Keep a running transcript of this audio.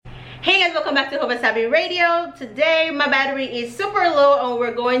welcome back to Hope Wasabi Radio. Today my battery is super low and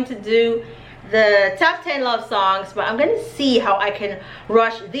we're going to do the top 10 love songs, but I'm going to see how I can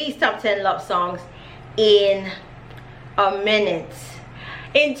rush these top 10 love songs in a minute,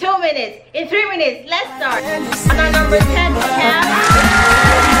 in 2 minutes, in 3 minutes. Let's start. On our number 10 we have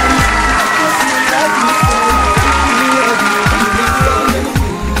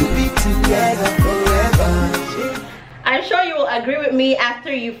I'm sure you will agree with me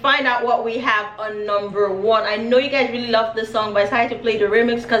after you find out what we have on number 1. I know you guys really love this song, but I decided to play the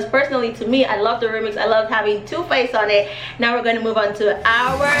remix because personally to me, I love the remix. I love having 2Face on it. Now we're going to move on to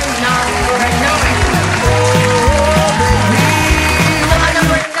our number 9. So on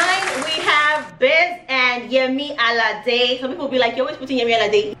number 9, we have Biz and Yemi Alade. Some people will be like, you're always putting Yemi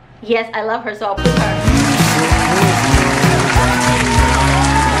Alade. Yes, I love her, so I'll put her.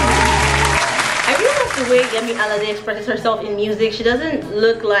 The way Yemi Alade expresses herself in music, she doesn't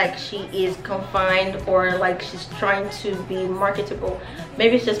look like she is confined or like she's trying to be marketable.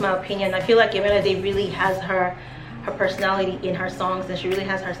 Maybe it's just my opinion. I feel like Yemi Alade really has her personality in her songs, and she really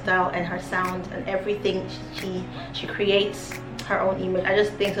has her style and her sound and everything. She creates her own image. I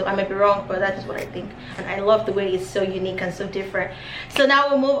just think so. I might be wrong, but that's just what I think, and I love the way it's so unique and so different. So now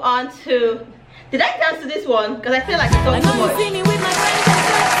we'll move on to, did I dance to this one? Because I feel like it's so too much.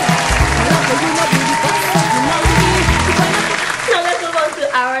 Now let's move on to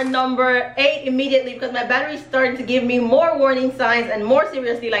our number 8 immediately, because my battery is starting to give me more warning signs and more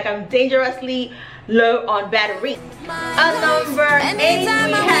seriously like I'm dangerously low on battery. On number 8 we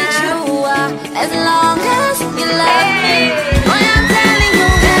have As Long As You Love Me. Boy, I'm telling you,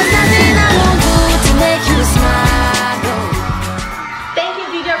 there's nothing I won't do to make you smile. Thank you,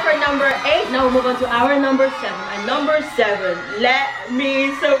 DJ, for number 8. Now we'll move on to our number 7. And number 7, Let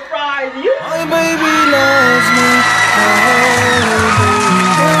Me Surprise You. My baby loves me.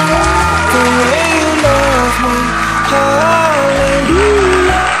 The way you love me.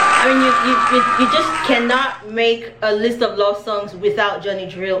 I mean, you just cannot make a list of love songs without Johnny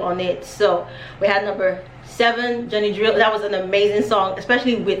Drill on it. So we had number 7, Johnny Drill. That was an amazing song,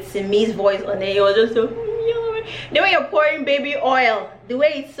 especially with Simi's voice on it. It was just so, the way you're pouring baby oil, the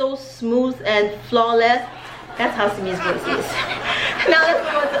way it's so smooth and flawless. That's how Simi's voice is. Now let's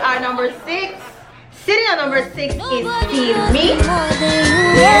move on to our number 6. Sitting on number 6 is Simi.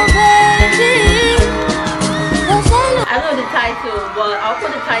 I don't know the title, but I'll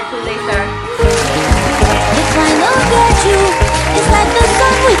put the title later.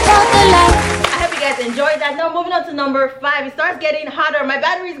 I hope you guys enjoyed that. Now moving on to number 5. It starts getting hotter. My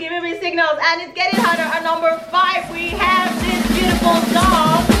battery is giving me signals and it's getting hotter. On number 5 we have this beautiful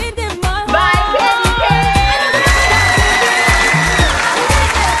song by Kenny K.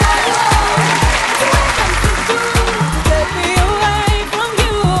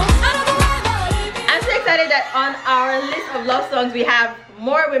 On our list of love songs, we have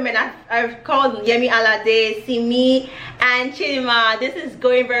more women. I've called Yemi Alade, Simi, and Chidima. This is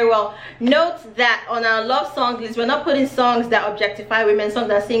going very well. Note that on our love songs list, we're not putting songs that objectify women, songs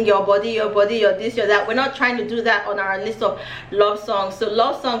that sing your body, your this, your that. We're not trying to do that on our list of love songs. So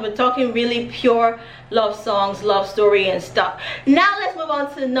love songs, we're talking really pure love songs, love story and stuff. Now let's move on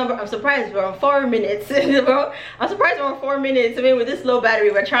to number, I'm surprised we're on 4 minutes. I'm surprised we're on 4 minutes. I mean, with this low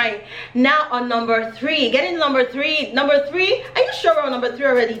battery, we're trying. Now on number 3, getting to number 3. Number 3, are you sure we're on number 3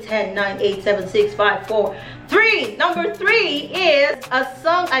 already? 10, 9, 8, 7, 6, 5, 4, 3. Number 3 is a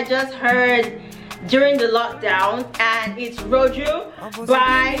song I just heard during the lockdown, and it's Roju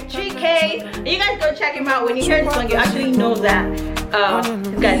by Chike. You guys go check him out. When you hear the song, you actually know that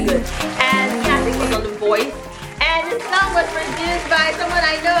this guy's good. And yeah, I think he's on The Voice. And this song was produced by someone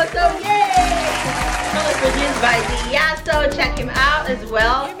I know, so yay! The song was produced by Diaso. Check him out as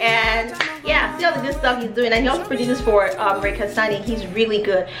well. And yeah, see all the good stuff he's doing. And he also produces for Rick Hassani. He's really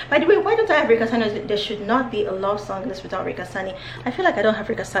good. By the way, why don't I have Rick Hassani? There should not be a love song list without Rick Hassani. I feel like I don't have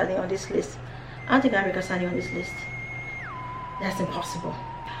Rick Hassani on this list. I don't think I have Rick Hassani on this list. That's impossible.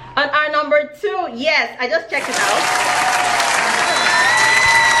 On our number 2, yes, I just checked it out.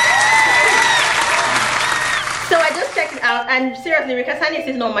 So I just checked it out, and seriously, Rick Hassani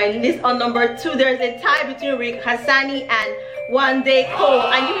is on my list. On number 2, there's a tie between Rick Hassani and One Day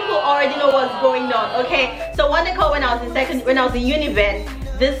Cole, and you people already know what's going on. Okay, so One Day Cole, when I was in Univen,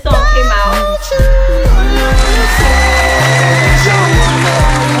 this song came out.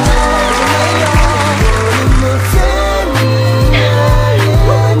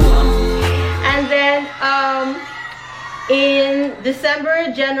 And then in the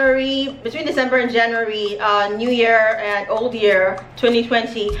December, January, between December and January, New Year and Old Year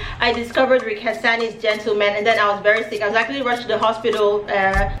 2020, I discovered Rick Hassani's Gentleman, and then I was very sick. I was actually rushed to the hospital,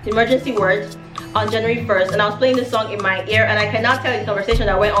 the emergency ward, on January 1st, and I was playing this song in my ear, and I cannot tell you the conversation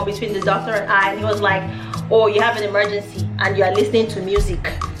that went on between the doctor and I, and he was like, oh, you have an emergency and you are listening to music.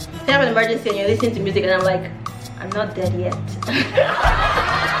 So you have an emergency and you're listening to music, and I'm like, I'm not dead yet.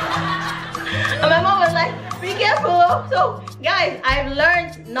 And my mom was like, be careful. So guys, I've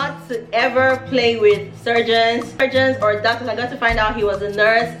learned not to ever play with surgeons or doctors. I got to find out he was a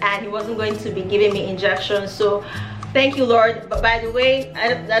nurse and he wasn't going to be giving me injections. So thank you, Lord. But by the way,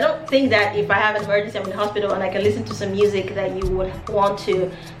 I don't think that if I have an emergency, I'm in the hospital and I can listen to some music, that you would want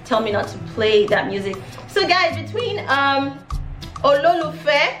to tell me not to play that music. So guys, between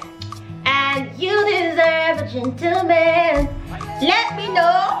Ololufe and You Deserve a Gentleman, let me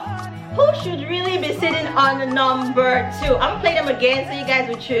know who should really be sitting on number 2. I'm gonna play them again so you guys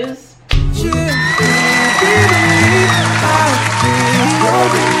will choose.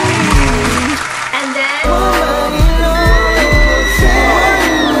 And then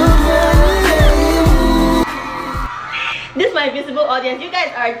this is my visible audience. You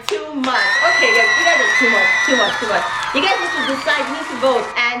guys are too much. Okay, you guys are too much. You guys need to decide, you need to vote.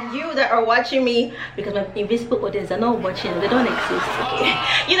 And you that are watching me, because my invisible audience are not watching, they don't exist, okay?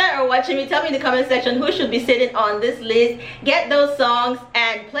 You that are watching me, tell me in the comment section who should be sitting on this list. Get those songs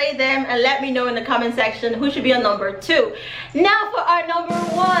and play them, and let me know in the comment section who should be on number 2. Now for our number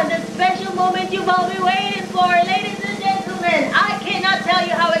 1, the special moment you've all been waiting for, ladies and gentlemen. I cannot tell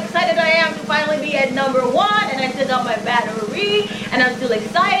you how excited I am to finally be at number 1, and I took out my battery, and I'm still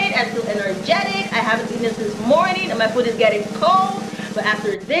excited, I'm still energetic. I haven't eaten this morning, and my food is getting cold. But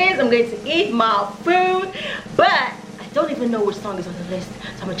after this, I'm going to eat my food. But I don't even know which song is on the list, so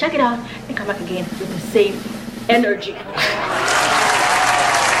I'm gonna check it out and come back again with the same energy.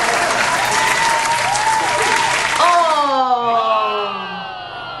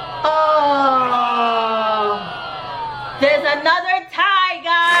 There's another tie,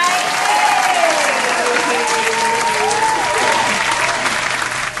 guys.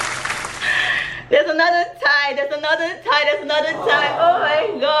 There's another tie. Oh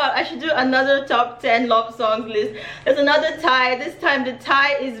my god, I should do another top 10 love songs list. There's another tie. This time the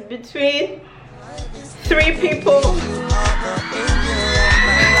tie is between 3 people.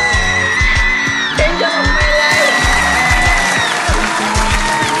 Angel of my life.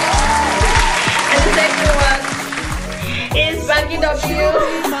 And the second one is Backing Up You.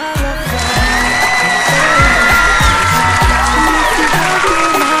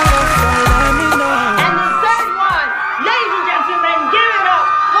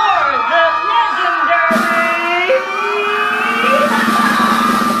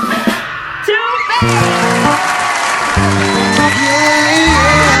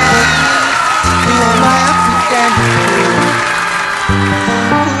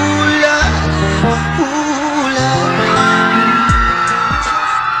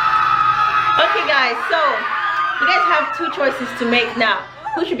 Choices to make now.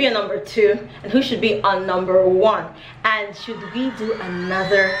 Who should be on number 2 and who should be on number 1? And should we do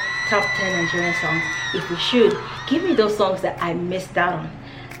another top 10 Nigerian songs? If we should, give me those songs that I missed out on,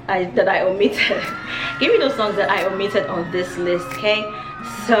 that I omitted. Give me those songs that I omitted on this list, okay?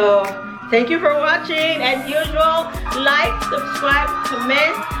 So thank you for watching. As usual, like, subscribe,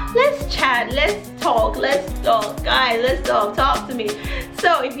 comment. Let's chat, let's talk, guys, let's talk to me.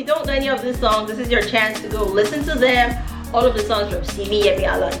 So if you don't know any of these songs, this is your chance to go listen to them. All of the songs from Simi Yemi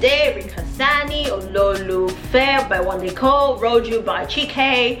Alade, Rick Hassani, Ololufe by Wande Cole, Roju by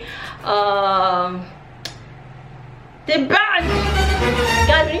Chike, the band.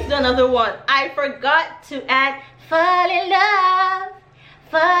 Guys, we need to do another one. I forgot to add Fall in Love.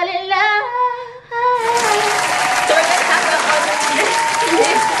 So we're gonna have that on the next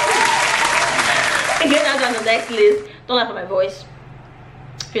list. Again, that's on the next list. Don't laugh at my voice.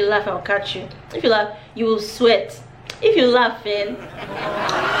 If you laugh, I'll catch you. If you laugh, you will sweat. If you laugh in,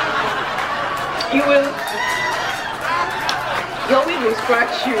 you will, your wig will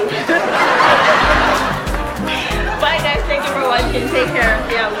scratch you. Bye guys, thank you for watching. Take care.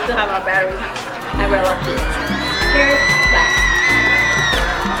 Yeah, we still have our battery. I will love you.